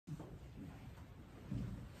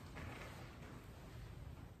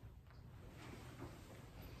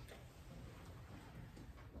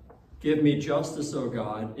Give me justice, O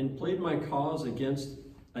God, and plead my cause against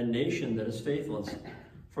a nation that is faithless.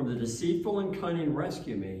 From the deceitful and cunning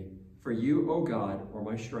rescue me, for you, O God, are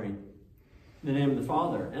my strength. In the name of the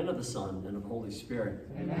Father, and of the Son, and of the Holy Spirit.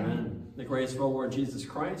 Amen. Amen. The grace of our Lord Jesus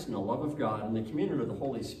Christ, and the love of God, and the communion of the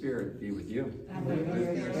Holy Spirit be with you. And with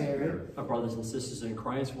your spirit. Our brothers and sisters in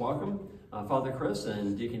Christ, welcome. Father Chris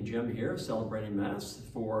and Deacon Jim here celebrating Mass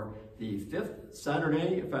for the fifth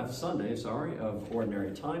Sunday of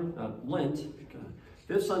Ordinary Time, Lent.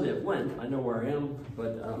 Fifth Sunday of Lent. I know where I am,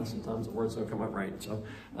 but sometimes the words don't come out right. So,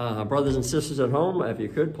 brothers and sisters at home, if you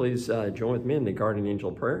could, please join with me in the Guardian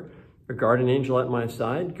Angel prayer. A guardian angel at my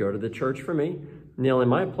side, go to the church for me. Kneel in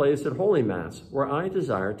my place at Holy Mass, where I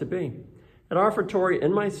desire to be. At offertory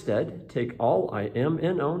in my stead, take all I am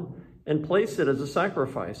and own, and place it as a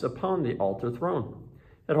sacrifice upon the altar throne.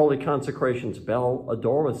 At Holy Consecration's bell,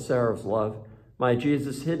 adore with seraph's love, my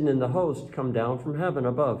Jesus hidden in the host, come down from heaven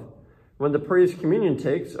above. When the priest communion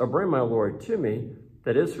takes, O bring my Lord to me,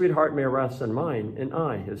 that his sweet heart may rest in mine, and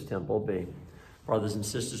I his temple be. Brothers and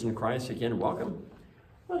sisters in Christ, again, welcome.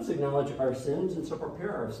 Let's acknowledge our sins and so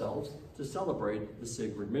prepare ourselves to celebrate the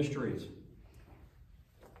sacred mysteries.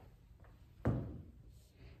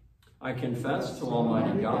 I confess to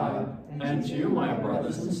Almighty God and to you, my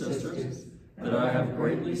brothers and sisters, that I have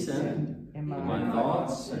greatly sinned in my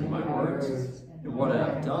thoughts and my words, in what I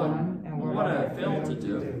have done and what I have failed to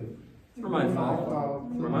do, through my fault,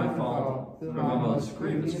 through my most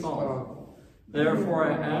grievous fault. Therefore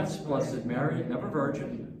I ask Blessed Mary, ever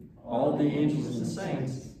Virgin, all the angels and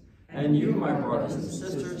saints, and you, my brothers and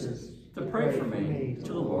sisters, to pray for me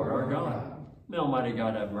to the Lord our God. May Almighty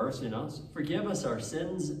God have mercy on us, forgive us our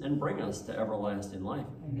sins, and bring us to everlasting life.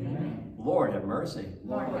 Amen. Lord, have mercy.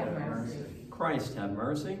 Lord, have mercy. Christ, have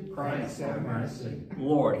mercy. Christ, have mercy.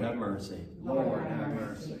 Lord, have mercy. Lord, have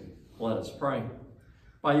mercy. Let us pray.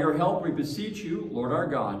 By your help, we beseech you, Lord our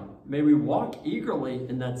God, may we walk eagerly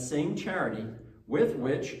in that same charity with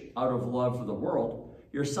which, out of love for the world,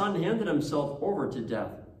 your Son handed himself over to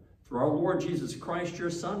death. Through our Lord Jesus Christ, your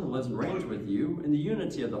Son, who lives and reigns with you in the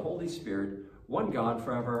unity of the Holy Spirit, one God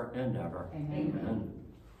forever and ever. Amen. Amen.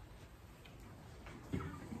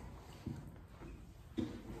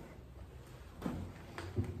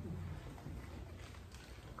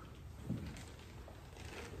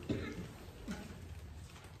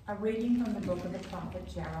 A reading from the book of the prophet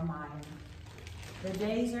Jeremiah. The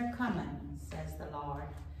days are coming, says the Lord,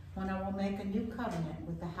 when I will make a new covenant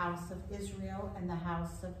with the house of Israel and the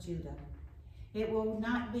house of Judah. It will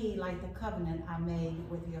not be like the covenant I made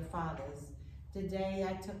with your fathers. Today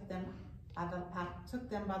I took them by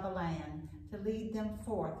the land to lead them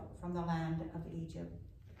forth from the land of Egypt,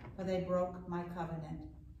 for they broke my covenant.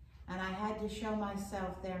 And I had to show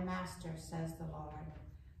myself their master, says the Lord.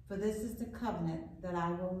 For this is the covenant that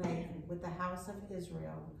I will make with the house of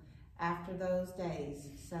Israel after those days,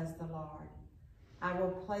 says the Lord. I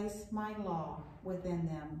will place my law within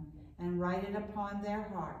them and write it upon their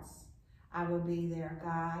hearts. I will be their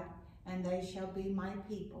God, and they shall be my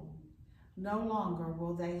people. No longer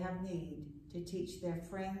will they have need to teach their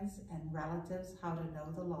friends and relatives how to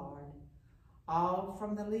know the Lord. All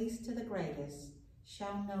from the least to the greatest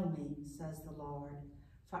shall know me, says the Lord,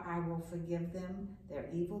 for I will forgive them their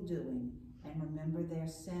evil doing and remember their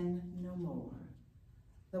sin no more.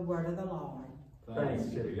 The word of the Lord. Thanks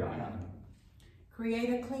be to God. Create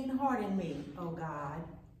a clean heart in me, O God.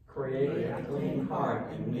 Create a clean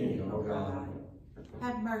heart in me, O God.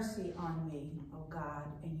 Have mercy on me, O God,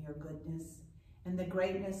 in your goodness. In the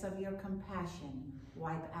greatness of your compassion,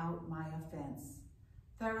 wipe out my offense.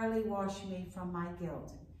 Thoroughly wash me from my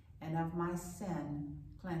guilt, and of my sin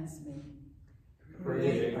cleanse me.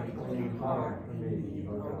 Create a clean heart in me,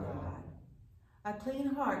 O God. A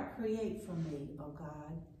clean heart create for me, O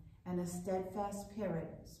God, and a steadfast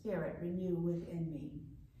spirit renew within me.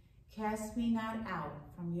 Cast me not out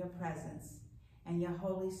from your presence, and your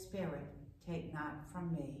Holy Spirit take not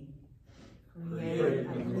from me. Create a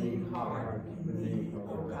clean heart in me,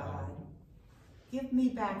 O God. Give me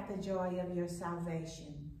back the joy of your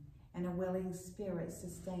salvation, and a willing spirit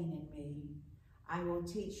sustain in me. I will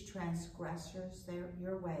teach transgressors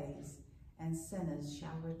your ways, and sinners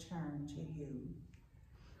shall return to you.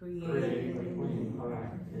 Create a clean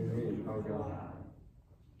heart in me, O God.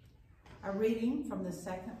 A reading from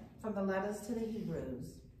the letters to the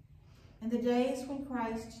Hebrews. In the days when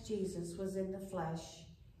Christ Jesus was in the flesh,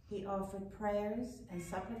 he offered prayers and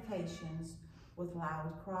supplications with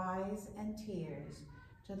loud cries and tears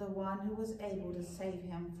to the one who was able to save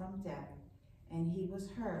him from death, and he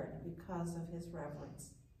was heard because of his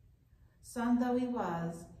reverence. Son though he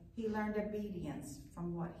was, he learned obedience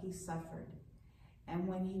from what he suffered. and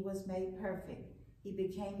when he was made perfect, he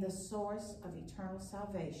became the source of eternal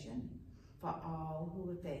salvation for all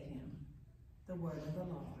who obey him. The word of the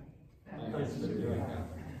Lord. Thanks be to God.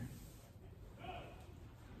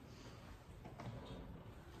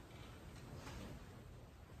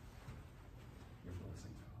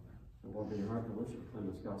 The Lord be your heart and lift you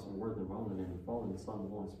proclaim this gospel word in the name of the Father, and the Son, and the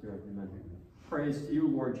Holy Spirit. Amen. Praise to you,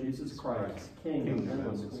 Lord Jesus Christ, King of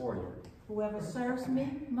endless glory. Whoever serves me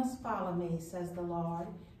must follow me, says the Lord,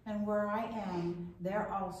 and where I am, there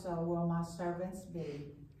also will my servants be.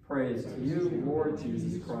 Praise to you, Lord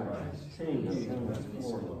Jesus Christ, King of endless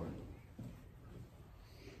glory.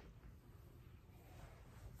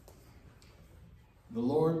 The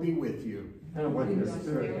Lord be with you. And with your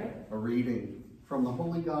spirit. A reading from the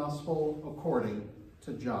Holy Gospel according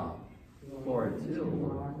to John. Glory to you,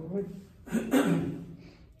 Lord.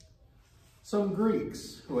 Some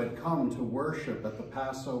Greeks who had come to worship at the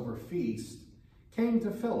Passover feast came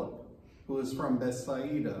to Philip, who is from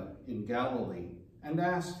Bethsaida in Galilee, and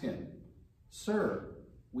asked him, "Sir,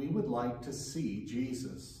 we would like to see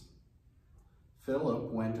Jesus."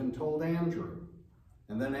 Philip went and told Andrew,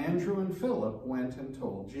 and then Andrew and Philip went and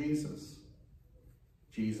told Jesus.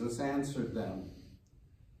 Jesus answered them,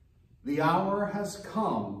 "The hour has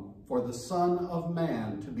come for the Son of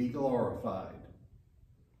Man to be glorified.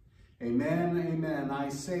 Amen, amen, I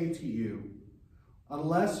say to you,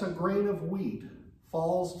 unless a grain of wheat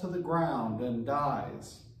falls to the ground and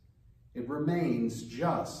dies, it remains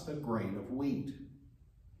just a grain of wheat.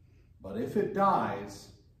 But if it dies,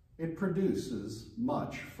 it produces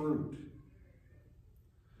much fruit.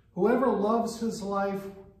 Whoever loves his life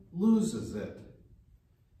loses it,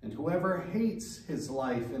 and whoever hates his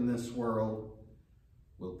life in this world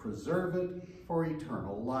will preserve it for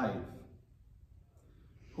eternal life.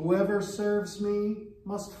 Whoever serves me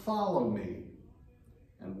must follow me,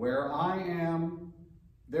 and where I am,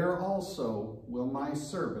 there also will my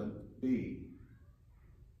servant be.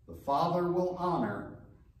 The Father will honor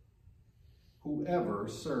whoever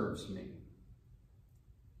serves me.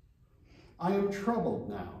 I am troubled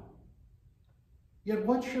now. Yet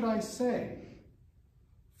what should I say?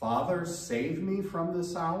 Father, save me from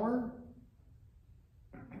this hour?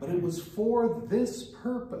 But it was for this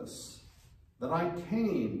purpose that I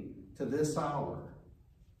came to this hour.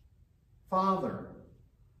 Father,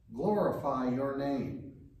 glorify your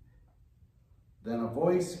name." Then a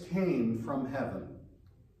voice came from heaven,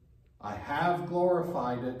 "I have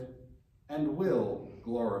glorified it and will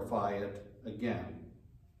glorify it again."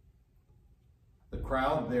 The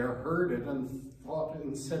crowd there heard it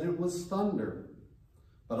and said it was thunder,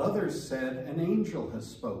 but others said, "An angel has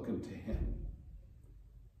spoken to him."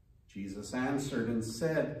 Jesus answered and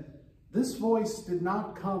said, "This voice did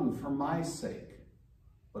not come for my sake,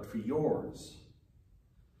 but for yours.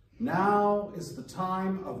 Now is the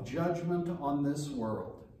time of judgment on this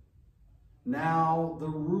world. Now the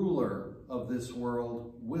ruler of this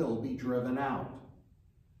world will be driven out.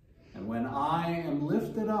 And when I am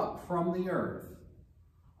lifted up from the earth,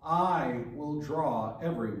 I will draw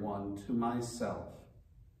everyone to myself."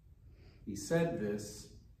 He said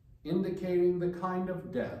this, indicating the kind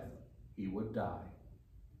of death he would die.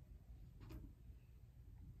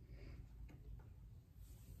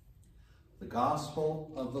 The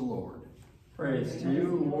Gospel of the Lord. Praise to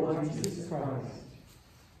you, Lord Jesus Christ.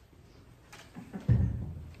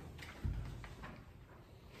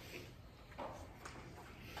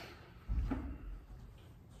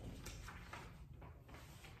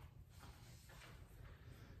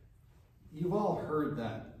 You've all heard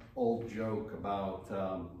that old joke about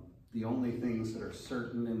the only things that are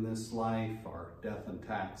certain in this life are death and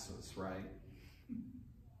taxes, right?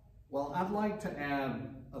 Well, I'd like to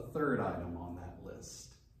add a third item on that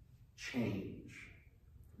list: change.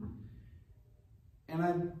 And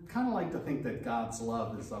I'd kind of like to think that God's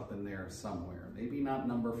love is up in there somewhere. Maybe not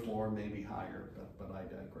number 4, maybe higher, but I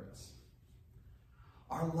digress.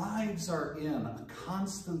 Our lives are in a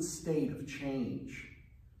constant state of change.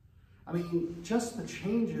 I mean, just the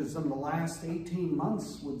changes in the last 18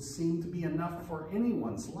 months would seem to be enough for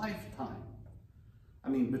anyone's lifetime. I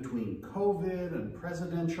mean, between COVID and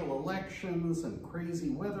presidential elections and crazy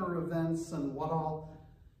weather events and what all,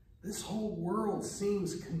 this whole world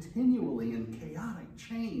seems continually in chaotic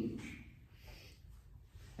change.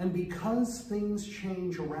 And because things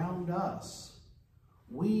change around us,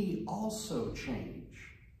 we also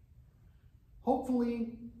change.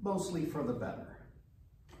 Hopefully, mostly for the better,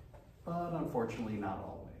 but unfortunately not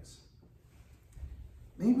always.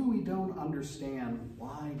 Maybe we don't understand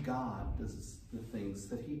why God does the things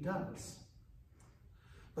that he does.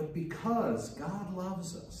 But because God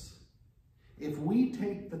loves us, if we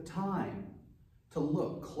take the time to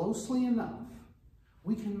look closely enough,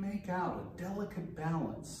 we can make out a delicate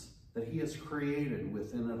balance that he has created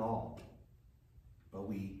within it all. But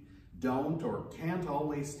we don't or can't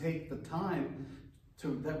always take the time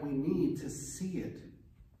that we need to see it,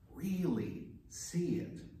 really see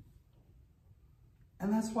it.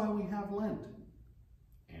 And that's why we have Lent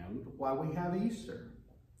and why we have Easter,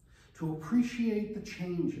 to appreciate the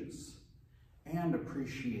changes and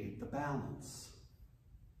appreciate the balance.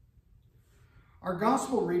 Our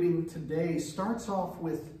gospel reading today starts off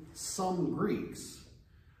with some Greeks,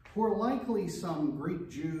 who are likely some Greek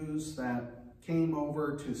Jews that came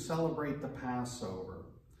over to celebrate the Passover,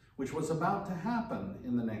 which was about to happen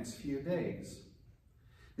in the next few days.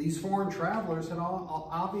 These foreign travelers had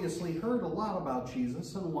obviously heard a lot about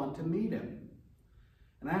Jesus and want to meet him.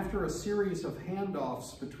 And after a series of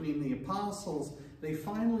handoffs between the apostles, they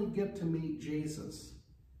finally get to meet Jesus.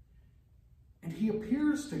 And he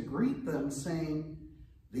appears to greet them saying,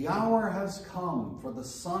 "The hour has come for the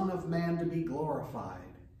Son of Man to be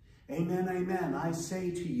glorified. Amen, amen, I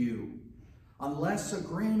say to you, unless a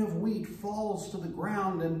grain of wheat falls to the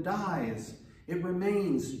ground and dies, it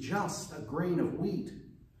remains just a grain of wheat.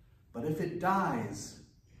 But if it dies,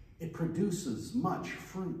 it produces much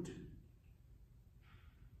fruit."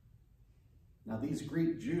 Now, these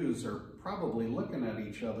Greek Jews are probably looking at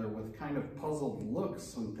each other with kind of puzzled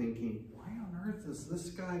looks and thinking, why on earth is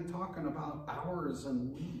this guy talking about hours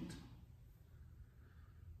and wheat?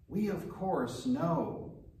 We, of course,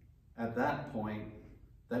 know at that point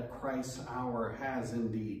that Christ's hour has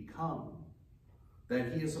indeed come,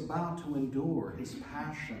 that he is about to endure his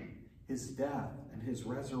passion, his death, and his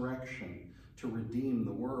resurrection to redeem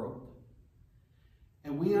the world.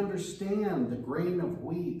 And we understand the grain of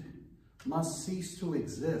wheat must cease to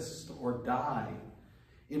exist or die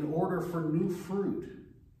in order for new fruit,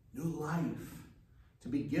 new life to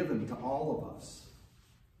be given to all of us.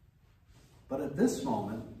 But at this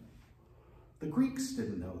moment, the Greeks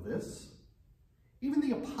didn't know this. Even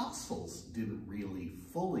the apostles didn't really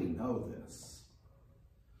fully know this.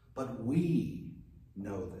 But we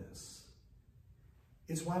know this.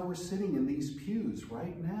 It's why we're sitting in these pews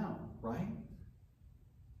right now, right?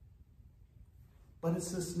 But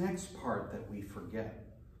it's this next part that we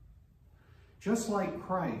forget. Just like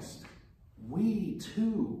Christ, we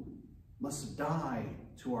too must die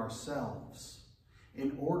to ourselves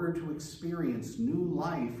in order to experience new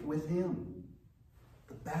life with him.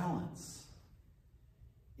 The balance.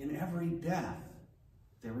 In every death,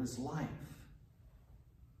 there is life.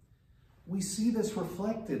 We see this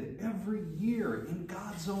reflected every year in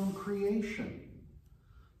God's own creation.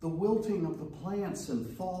 The wilting of the plants in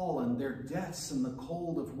fall and their deaths in the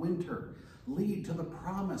cold of winter lead to the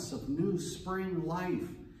promise of new spring life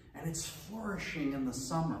and its flourishing in the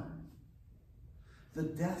summer. The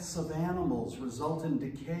deaths of animals result in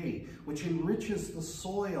decay, which enriches the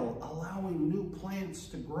soil, allowing new plants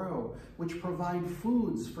to grow, which provide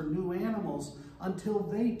foods for new animals until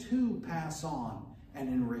they too pass on and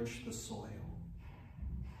enrich the soil.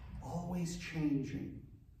 Always changing,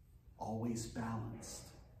 always balanced.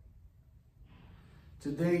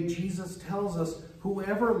 Today, Jesus tells us,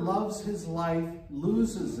 whoever loves his life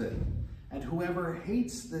loses it, and whoever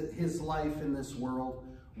hates his life in this world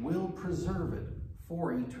will preserve it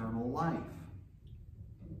for eternal life.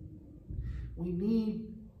 We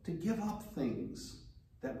need to give up things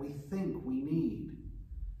that we think we need,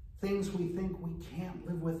 things we think we can't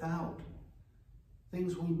live without,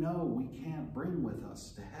 things we know we can't bring with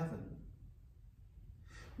us to heaven.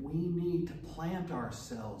 We need to plant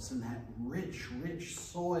ourselves in that rich, rich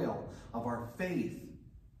soil of our faith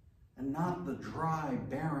and not the dry,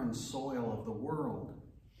 barren soil of the world.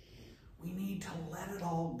 We need to let it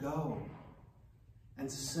all go and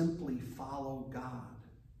simply follow God.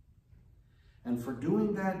 And for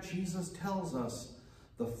doing that, Jesus tells us,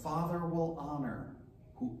 the Father will honor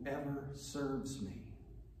whoever serves me.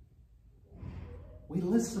 We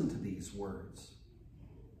listen to these words.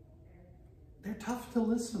 They're tough to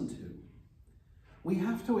listen to. We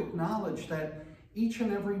have to acknowledge that each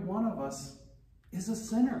and every one of us is a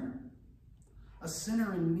sinner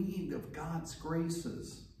in need of God's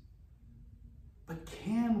graces. But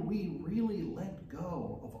can we really let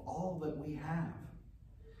go of all that we have?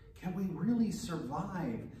 Can we really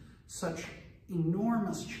survive such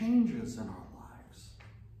enormous changes in our lives?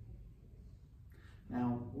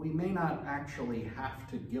 Now, we may not actually have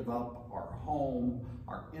to give up our home,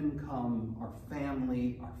 our income, our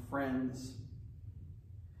family, our friends.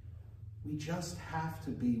 We just have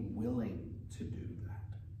to be willing to do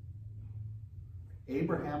that.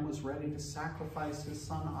 Abraham was ready to sacrifice his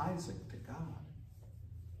son Isaac to God.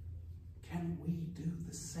 Can we do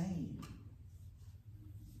the same?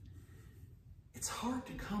 It's hard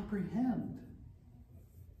to comprehend.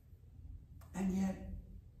 And yet,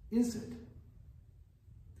 is it?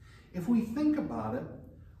 If we think about it,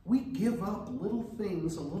 we give up little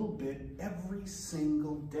things a little bit every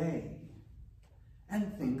single day,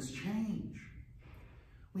 and things change.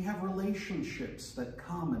 We have relationships that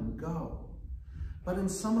come and go, but in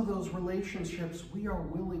some of those relationships, we are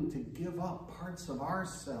willing to give up parts of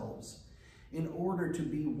ourselves in order to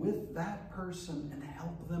be with that person and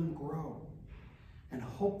help them grow. And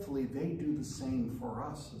hopefully they do the same for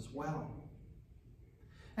us as well.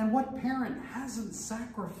 And what parent hasn't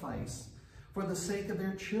sacrificed for the sake of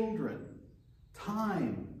their children?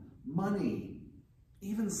 Time, money,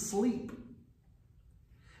 even sleep.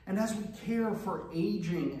 And as we care for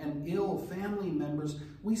aging and ill family members,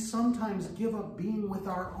 we sometimes give up being with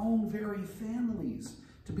our own very families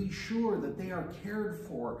to be sure that they are cared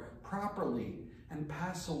for properly and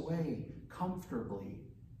pass away comfortably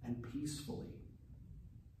and peacefully.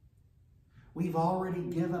 We've already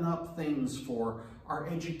given up things for our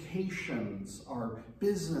educations, our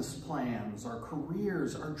business plans, our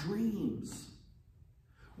careers, our dreams.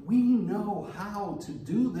 We know how to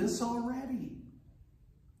do this already.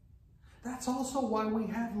 That's also why we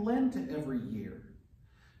have Lent every year,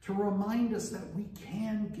 to remind us that we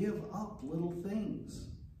can give up little things,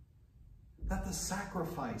 that the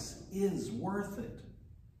sacrifice is worth it,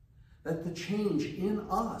 that the change in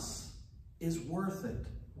us is worth it,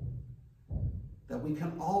 that we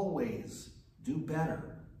can always do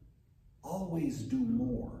better, always do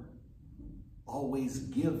more, always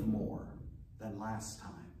give more than last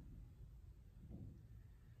time.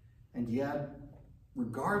 And yet,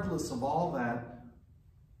 regardless of all that,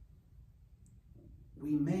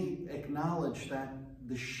 we may acknowledge that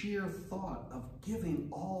the sheer thought of giving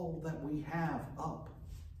all that we have up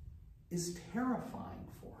is terrifying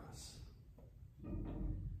for us.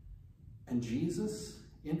 And Jesus,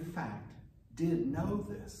 in fact, did know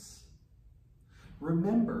this.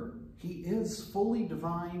 Remember, he is fully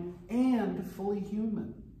divine and fully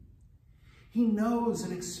human. He knows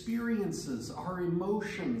and experiences our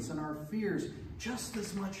emotions and our fears just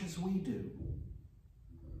as much as we do.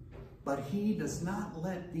 But he does not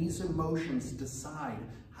let these emotions decide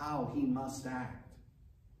how he must act.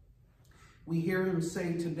 We hear him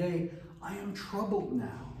say today, "I am troubled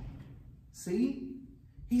now." See?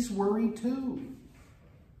 He's worried too.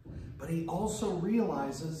 But he also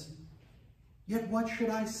realizes, "Yet what should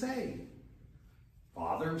I say?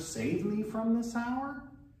 Father, save me from this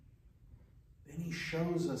hour?" Then he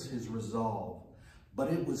shows us his resolve.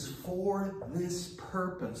 "But it was for this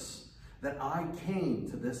purpose that I came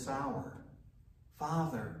to this hour.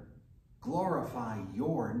 Father, glorify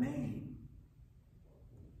your name."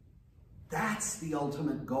 That's the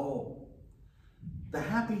ultimate goal. The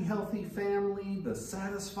happy, healthy family, the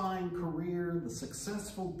satisfying career, the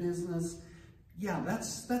successful business, yeah,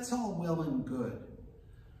 that's all well and good.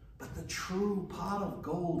 But the true pot of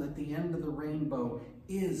gold at the end of the rainbow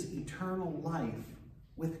is eternal life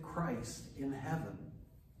with Christ in heaven.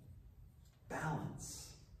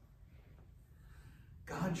 Balance.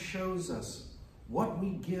 God shows us what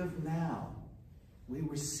we give now, we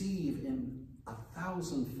receive in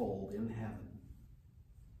 1,000-fold in heaven.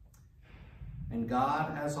 And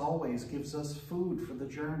God, as always, gives us food for the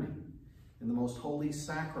journey in the most holy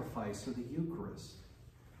sacrifice of the Eucharist,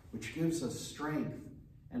 which gives us strength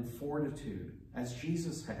and fortitude, as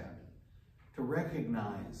Jesus had, to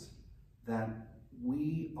recognize that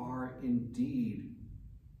we are indeed,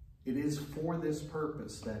 it is for this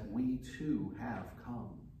purpose that we too have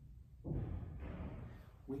come.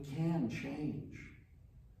 We can change.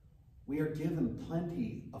 We are given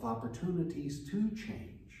plenty of opportunities to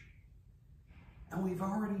change. And we've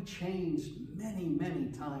already changed many,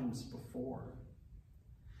 many times before.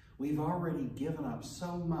 We've already given up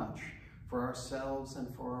so much for ourselves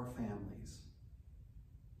and for our families.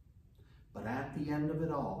 But at the end of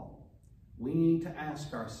it all, we need to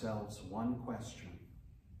ask ourselves one question.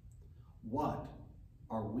 What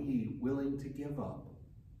are we willing to give up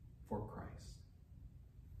for Christ?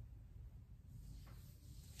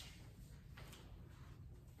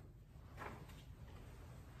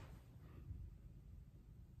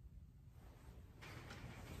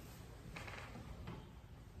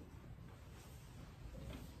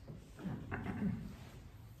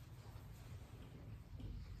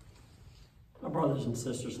 Brothers and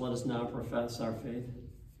sisters, let us now profess our faith.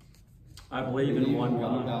 I believe in one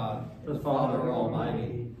God, the Father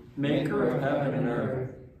Almighty, maker of heaven and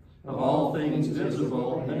earth, of all things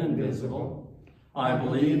visible and invisible. I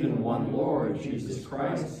believe in one Lord, Jesus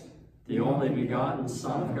Christ, the only begotten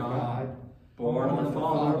Son of God, born of the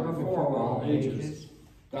Father before all ages.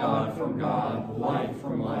 God from God, light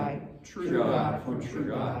from light, true God from true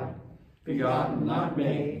God, begotten, not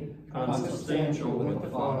made, consubstantial with the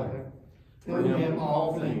Father. Through him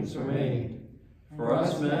all things were made. For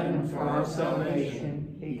us men and for our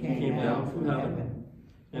salvation, he came down from heaven,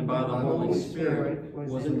 and by the Holy Spirit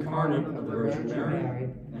was incarnate of the Virgin Mary,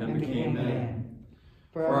 and became man.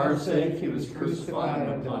 For our sake he was crucified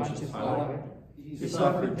under Pontius Pilate. He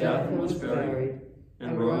suffered death and was buried,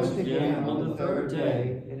 and rose again on the third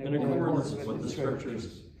day in accordance with the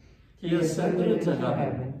Scriptures. He ascended into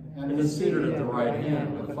heaven, and is seated at the right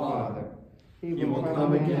hand of the Father. He will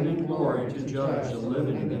come again in glory to judge the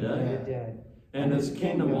living and the dead, and his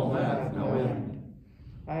kingdom will have no end.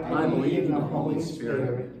 I believe in the Holy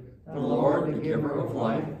Spirit, the Lord, the giver of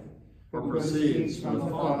life, who proceeds from the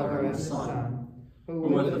Father and the Son, who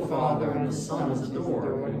with the Father and the Son is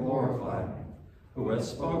adored and glorified, who has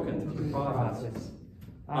spoken through the prophets.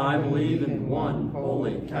 I believe in one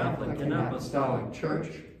holy, Catholic, and Apostolic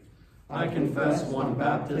Church. I confess one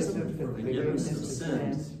baptism for forgiveness of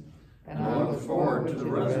sins, and I look forward to the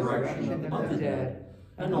resurrection of the dead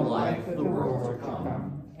and the life of the world to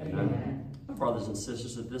come. Amen. Brothers and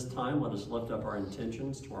sisters, at this time, let us lift up our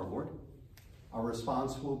intentions to our Lord. Our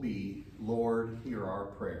response will be, Lord, hear our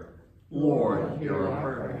prayer. Lord, hear our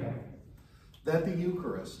prayer. That the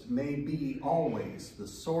Eucharist may be always the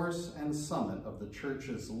source and summit of the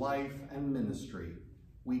Church's life and ministry,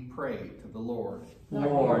 we pray to the Lord.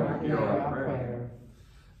 Lord, hear our prayer.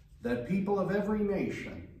 That people of every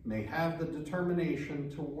nation may have the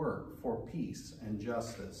determination to work for peace and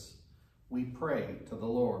justice, we pray to the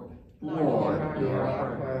Lord. Lord, hear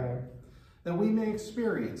our prayer. That we may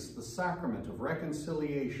experience the sacrament of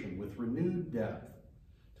reconciliation with renewed depth,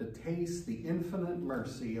 to taste the infinite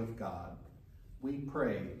mercy of God, we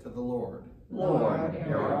pray to the Lord. Lord,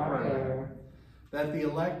 hear our prayer. That the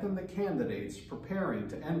elect and the candidates preparing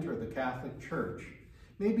to enter the Catholic Church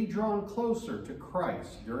may be drawn closer to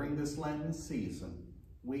Christ during this Lenten season,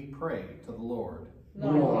 we pray to the Lord.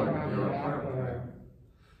 Lord, hear our prayer.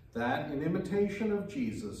 That in imitation of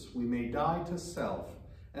Jesus we may die to self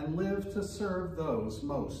and live to serve those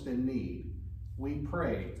most in need, we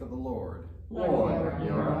pray to the Lord. Lord,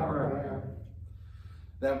 hear our prayer.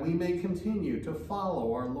 That we may continue to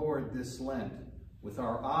follow our Lord this Lent with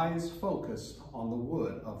our eyes focused on the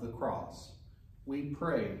wood of the cross, we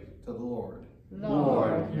pray to the Lord.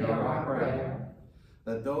 Lord, hear our prayer.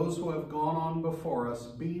 That those who have gone on before us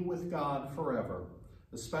be with God forever,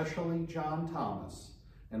 especially John Thomas,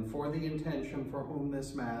 and for the intention for whom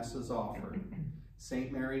this Mass is offered,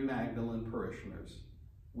 St. Mary Magdalene parishioners,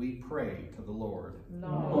 we pray to the Lord.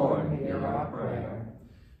 Lord, hear our prayer.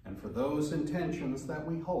 And for those intentions that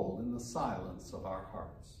we hold in the silence of our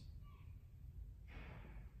hearts.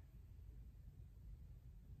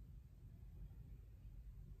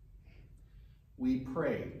 We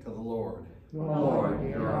pray to the Lord. Lord,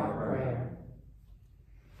 hear our prayer.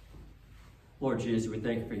 Lord Jesus, we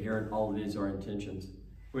thank you for hearing all of these, our intentions.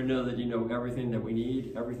 We know that you know everything that we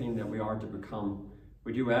need, everything that we are to become.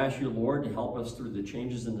 We do ask you, Lord, to help us through the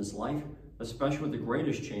changes in this life, especially with the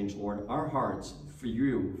greatest change, Lord, our hearts for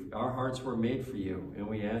you. Our hearts were made for you, and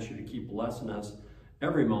we ask you to keep blessing us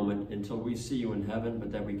every moment until we see you in heaven,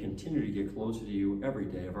 but that we continue to get closer to you every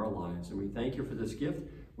day of our lives. And we thank you for this gift.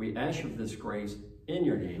 We ask you for this grace in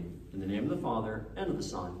your name, in the name of the Father, and of the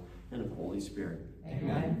Son, and of the Holy Spirit.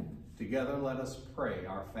 Amen. Together let us pray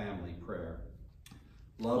our family prayer.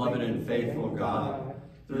 Loving and faithful God,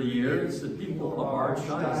 through the years, the people of our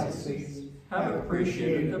diocese have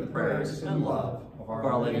appreciated the prayers and love of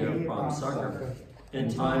Our Lady of Prompt Succor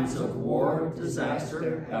in times of war,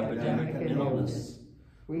 disaster, epidemic, and illness.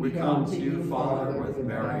 We come to you, Father, with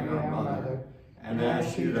Mary, our Mother, and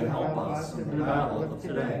ask you to help us in the battle of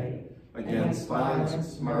today against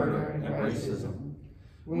violence, murder, and racism.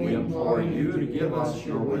 We implore you to give us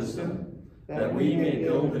your wisdom, that we may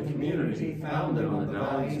build a community founded on the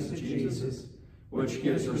values of Jesus, which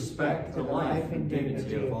gives respect to life and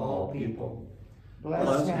dignity of all people.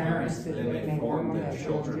 Bless parents that they may form their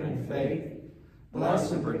children in faith.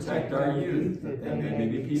 Bless and protect our youth, that they may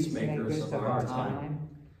be peacemakers of our time.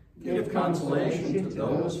 Give consolation to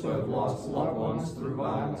those who have lost loved ones through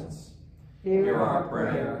violence. Hear our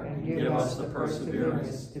prayer and give us the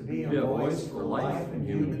perseverance to be a voice for life and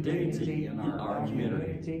human dignity in our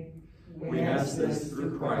community. We ask this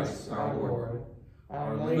through Christ our Lord.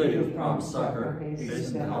 Our Lady of Prompt Succor,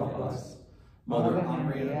 hasten to help us. Mother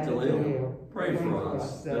Henrietta DeLille, pray for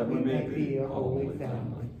us that we may be a holy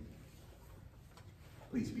family.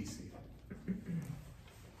 Please be seated.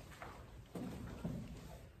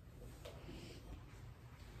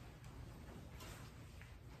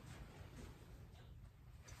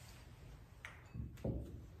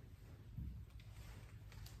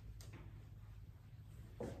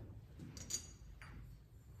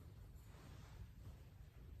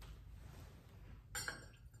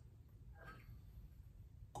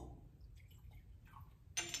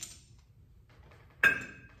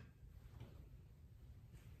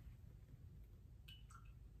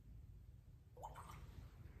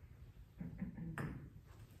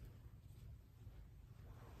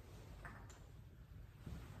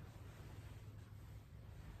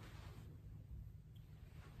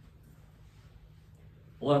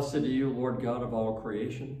 Blessed are you, Lord God of all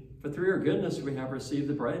creation, for through your goodness we have received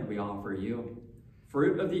the bread we offer you.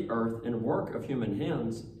 Fruit of the earth and work of human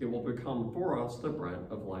hands, it will become for us the bread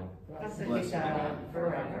of life. Blessed be God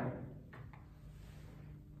forever.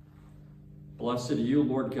 Blessed are you,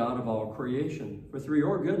 Lord God of all creation, for through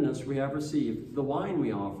your goodness we have received the wine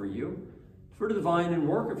we offer you. Fruit of the vine and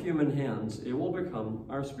work of human hands, it will become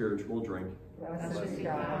our spiritual drink. Blessed be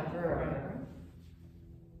God forever.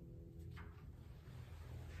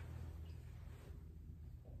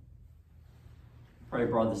 Pray,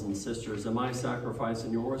 brothers and sisters, that my sacrifice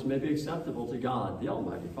and yours may be acceptable to God, the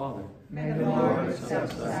Almighty Father. May the Lord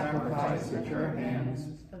accept the sacrifice at your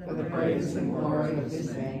hands for the praise and glory of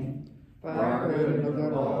his name, for our good and the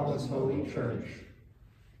good of all his holy church.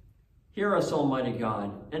 Hear us, Almighty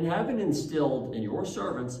God, and having instilled in your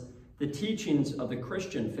servants the teachings of the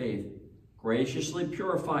Christian faith, graciously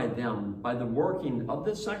purify them by the working of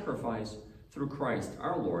this sacrifice through Christ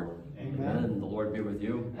our Lord. Amen. The Lord be with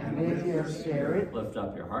you. And with your spirit, Lift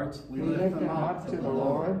up your hearts. we lift them up to the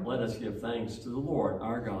Lord. Let us give thanks to the Lord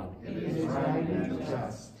our God. It is right and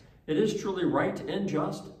just. It is truly right and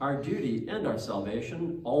just, our duty and our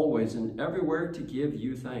salvation, always and everywhere to give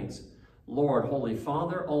you thanks, Lord, Holy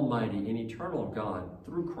Father, Almighty and eternal God,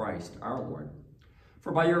 through Christ our Lord.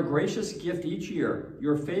 For by your gracious gift each year,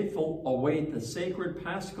 your faithful await the sacred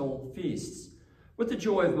Paschal feasts, with the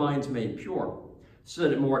joy of minds made pure, so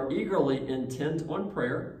that more eagerly intent on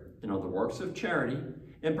prayer and on the works of charity,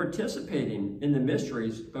 and participating in the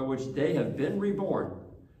mysteries by which they have been reborn,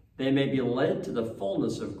 they may be led to the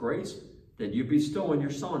fullness of grace that you bestow on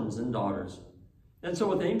your sons and daughters. And so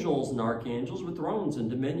with angels and archangels, with thrones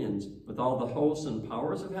and dominions, with all the hosts and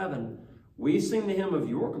powers of heaven, we sing the hymn of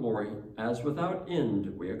your glory, as without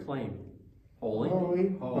end we acclaim. Holy,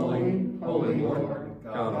 Holy, holy, holy Lord,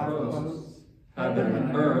 God of hosts. Heaven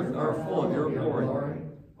and earth are full of your glory.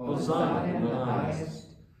 Hosanna in the highest.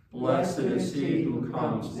 Blessed is he who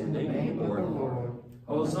comes in the name of the Lord.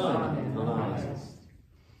 Hosanna in the highest.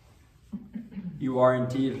 You are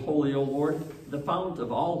indeed holy, O Lord, the fount of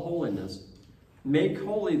all holiness. Make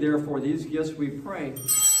holy, therefore, these gifts, we pray,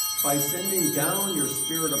 by sending down your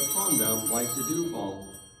Spirit upon them like the dewfall,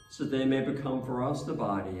 so they may become for us the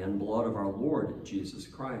body and blood of our Lord Jesus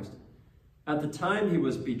Christ. At the time he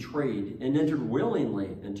was betrayed and entered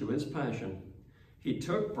willingly into his passion, he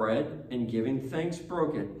took bread and giving thanks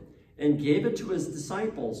broke it and gave it to his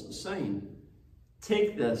disciples, saying,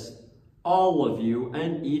 "Take this, all of you,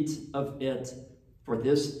 and eat of it, for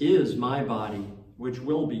this is my body, which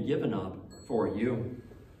will be given up for you."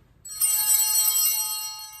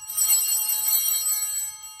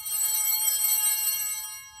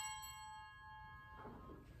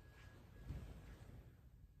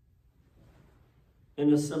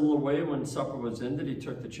 In a similar way, when supper was ended, he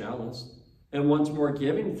took the chalice, and once more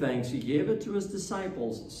giving thanks, he gave it to his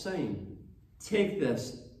disciples, saying, "Take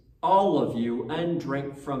this, all of you, and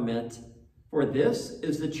drink from it, for this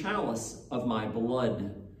is the chalice of my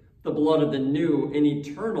blood, the blood of the new and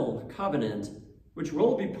eternal covenant, which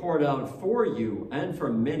will be poured out for you and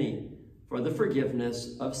for many for the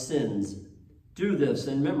forgiveness of sins. Do this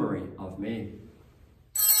in memory of me."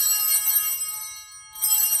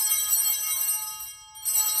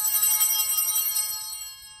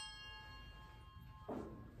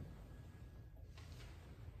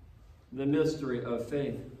 The mystery of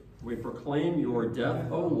faith. We proclaim your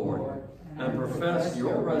death, O Lord, and profess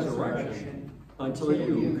your resurrection until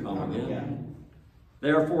you come again.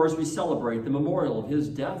 Therefore, as we celebrate the memorial of his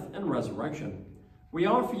death and resurrection, we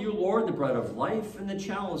offer you, Lord, the bread of life and the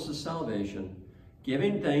chalice of salvation,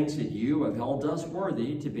 giving thanks that you have held us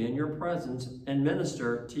worthy to be in your presence and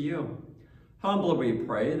minister to you. Humbly we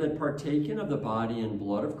pray that, partaking of the body and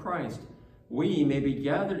blood of Christ, we may be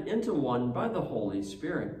gathered into one by the Holy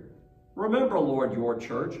Spirit. Remember, Lord, your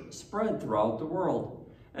church spread throughout the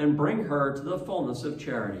world, and bring her to the fullness of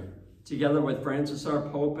charity, together with Francis our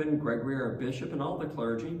Pope and Gregory our Bishop and all the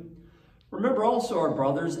clergy. Remember also our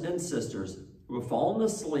brothers and sisters who have fallen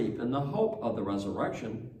asleep in the hope of the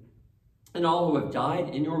resurrection, and all who have died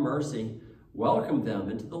in your mercy. Welcome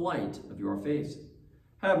them into the light of your face.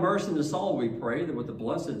 Have mercy on us all, we pray, that with the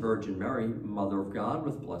Blessed Virgin Mary, Mother of God,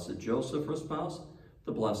 with Blessed Joseph, her spouse,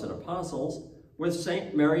 the blessed apostles, with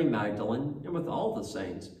Saint Mary Magdalene, and with all the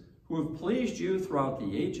saints who have pleased you throughout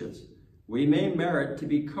the ages, we may merit to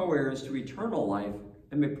be co-heirs to eternal life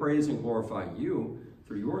and may praise and glorify you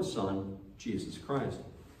through your Son, Jesus Christ.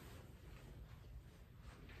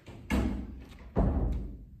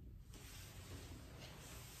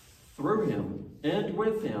 Through him, and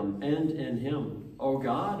with him, and in him, O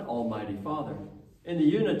God, Almighty Father, In the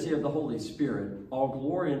unity of the Holy Spirit, all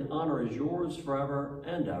glory and honor is yours forever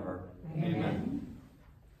and ever. Amen.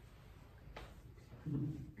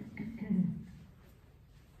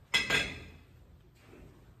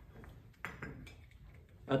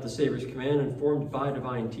 At the Savior's command, informed by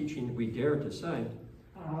divine teaching, we dare to say,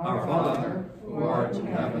 Our Father, who art in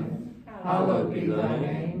heaven, hallowed be thy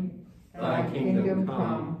name. Thy kingdom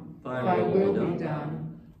come, thy will be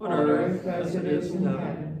done, on earth as it is in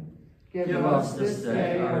heaven. Give us this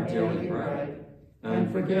day our daily bread,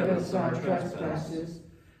 and forgive us our trespasses,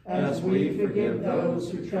 as we forgive those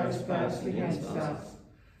who trespass against us.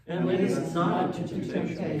 And lead us not into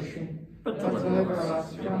temptation, but deliver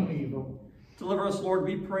us from evil. Deliver us, Lord,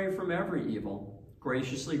 we pray, from every evil.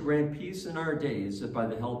 Graciously grant peace in our days, that by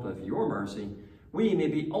the help of your mercy, we may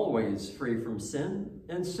be always free from sin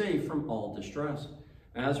and safe from all distress,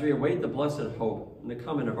 as we await the blessed hope and the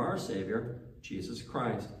coming of our Savior, Jesus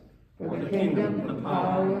Christ. For the kingdom, the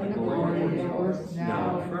power, and the glory are yours,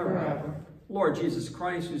 now and forever. Lord Jesus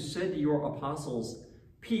Christ, who said to your apostles,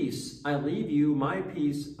 Peace I leave you, my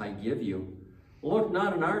peace I give you. Look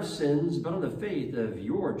not on our sins, but on the faith of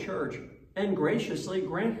your church, and graciously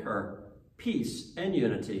grant her peace and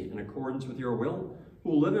unity in accordance with your will,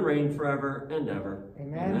 who live and reign forever and ever.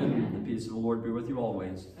 Amen. Amen. The peace of the Lord be with you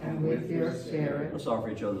always. And with your spirit. Let's offer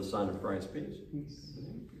each other the sign of Christ's peace. Peace.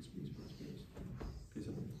 Peace, peace, peace, peace. Peace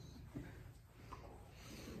of peace.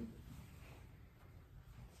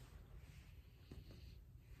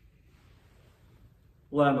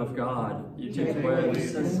 Lamb of God, you take away the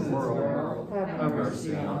sins of the world. Have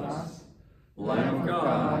mercy on us. Lamb of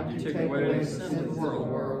God, you take away the sins of the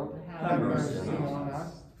world. Have mercy on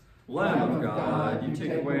us. Lamb of God, you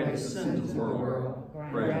take away the sins of the world.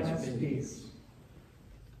 Grant us peace.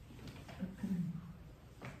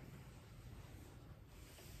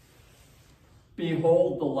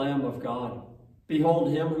 Behold the Lamb of God.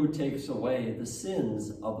 Behold him who takes away the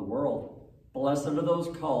sins of the world. Blessed are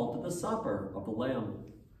those called to the supper of the Lamb.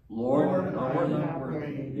 Lord, I am not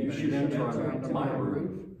worthy you should enter under my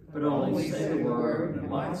roof, but only say the word, and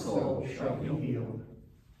my soul shall be healed.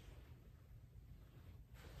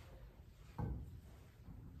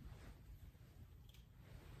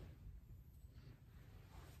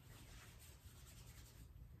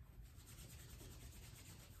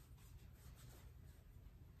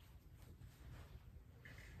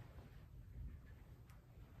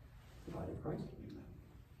 The body of Christ.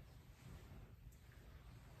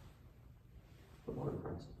 The blood of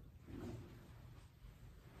Christ.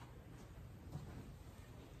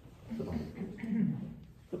 The body of Christ.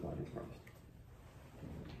 The body of Christ.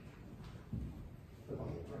 The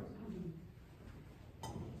body of Christ.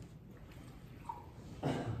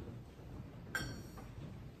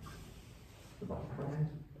 The body of Christ.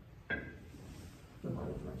 The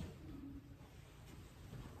body of Christ.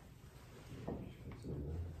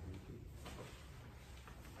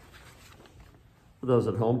 For those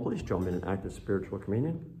at home, please join me in an act of spiritual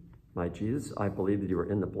communion. My Jesus, I believe that you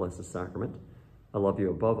are in the blessed sacrament. I love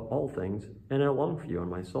you above all things, and I long for you in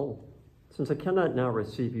my soul. Since I cannot now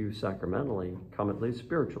receive you sacramentally, come at least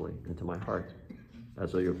spiritually into my heart.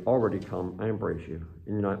 As though you've already come, I embrace you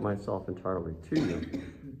and unite myself entirely to you.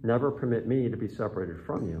 Never permit me to be separated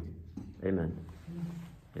from you. Amen.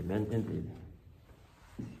 Amen indeed.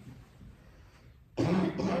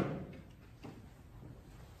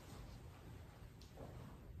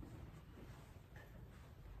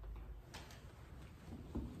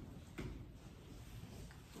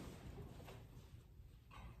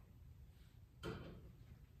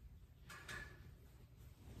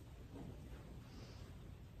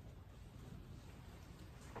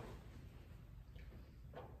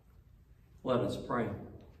 Let us pray.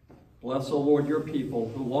 Bless, O Lord, your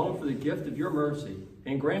people who long for the gift of your mercy,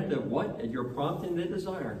 and grant that what at your prompting they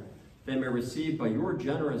desire, they may receive by your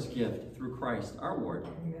generous gift through Christ our Lord.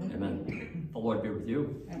 Amen. The Lord be with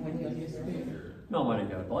you. And with your spirit. May Almighty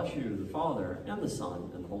God bless you, the Father, and the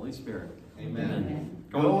Son, and the Holy Spirit. Amen.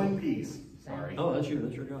 Go in peace. Sorry. Oh, that's you.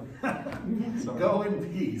 That's your job. Sorry. Go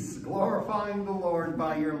in peace, glorifying the Lord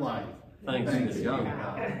by your life. Thanks be to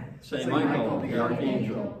God. Saint Michael, the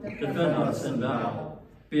Archangel, defend us in battle.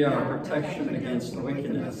 Be our protection against the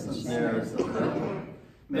wickedness and snares of the devil.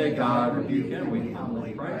 May God rebuke him, we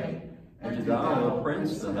humbly pray. And to thou, O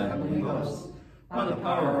Prince of the heavenly hosts, by the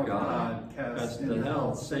power of God, cast into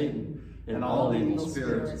hell Satan and all evil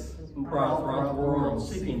spirits who prowl throughout the world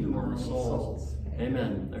seeking to win souls.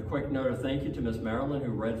 Amen. A quick note of thank you to Miss Marilyn,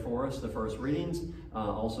 who read for us the first readings,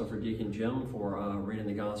 also for Deacon Jim for reading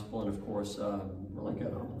the gospel, and of course, really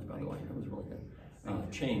good homily, by the way. It was really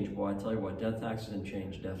good. Change, boy, I tell you what, death, taxes, and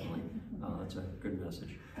change, definitely. That's a good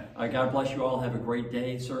message. God bless you all. Have a great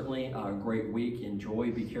day, certainly. A great week.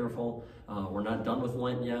 Enjoy. Be careful. We're not done with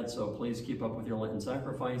Lent yet, so please keep up with your Lenten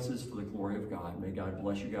sacrifices for the glory of God. May God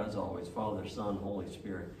bless you guys always. Father, Son, Holy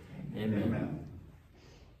Spirit. Amen. Amen.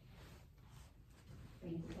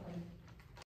 Thank you.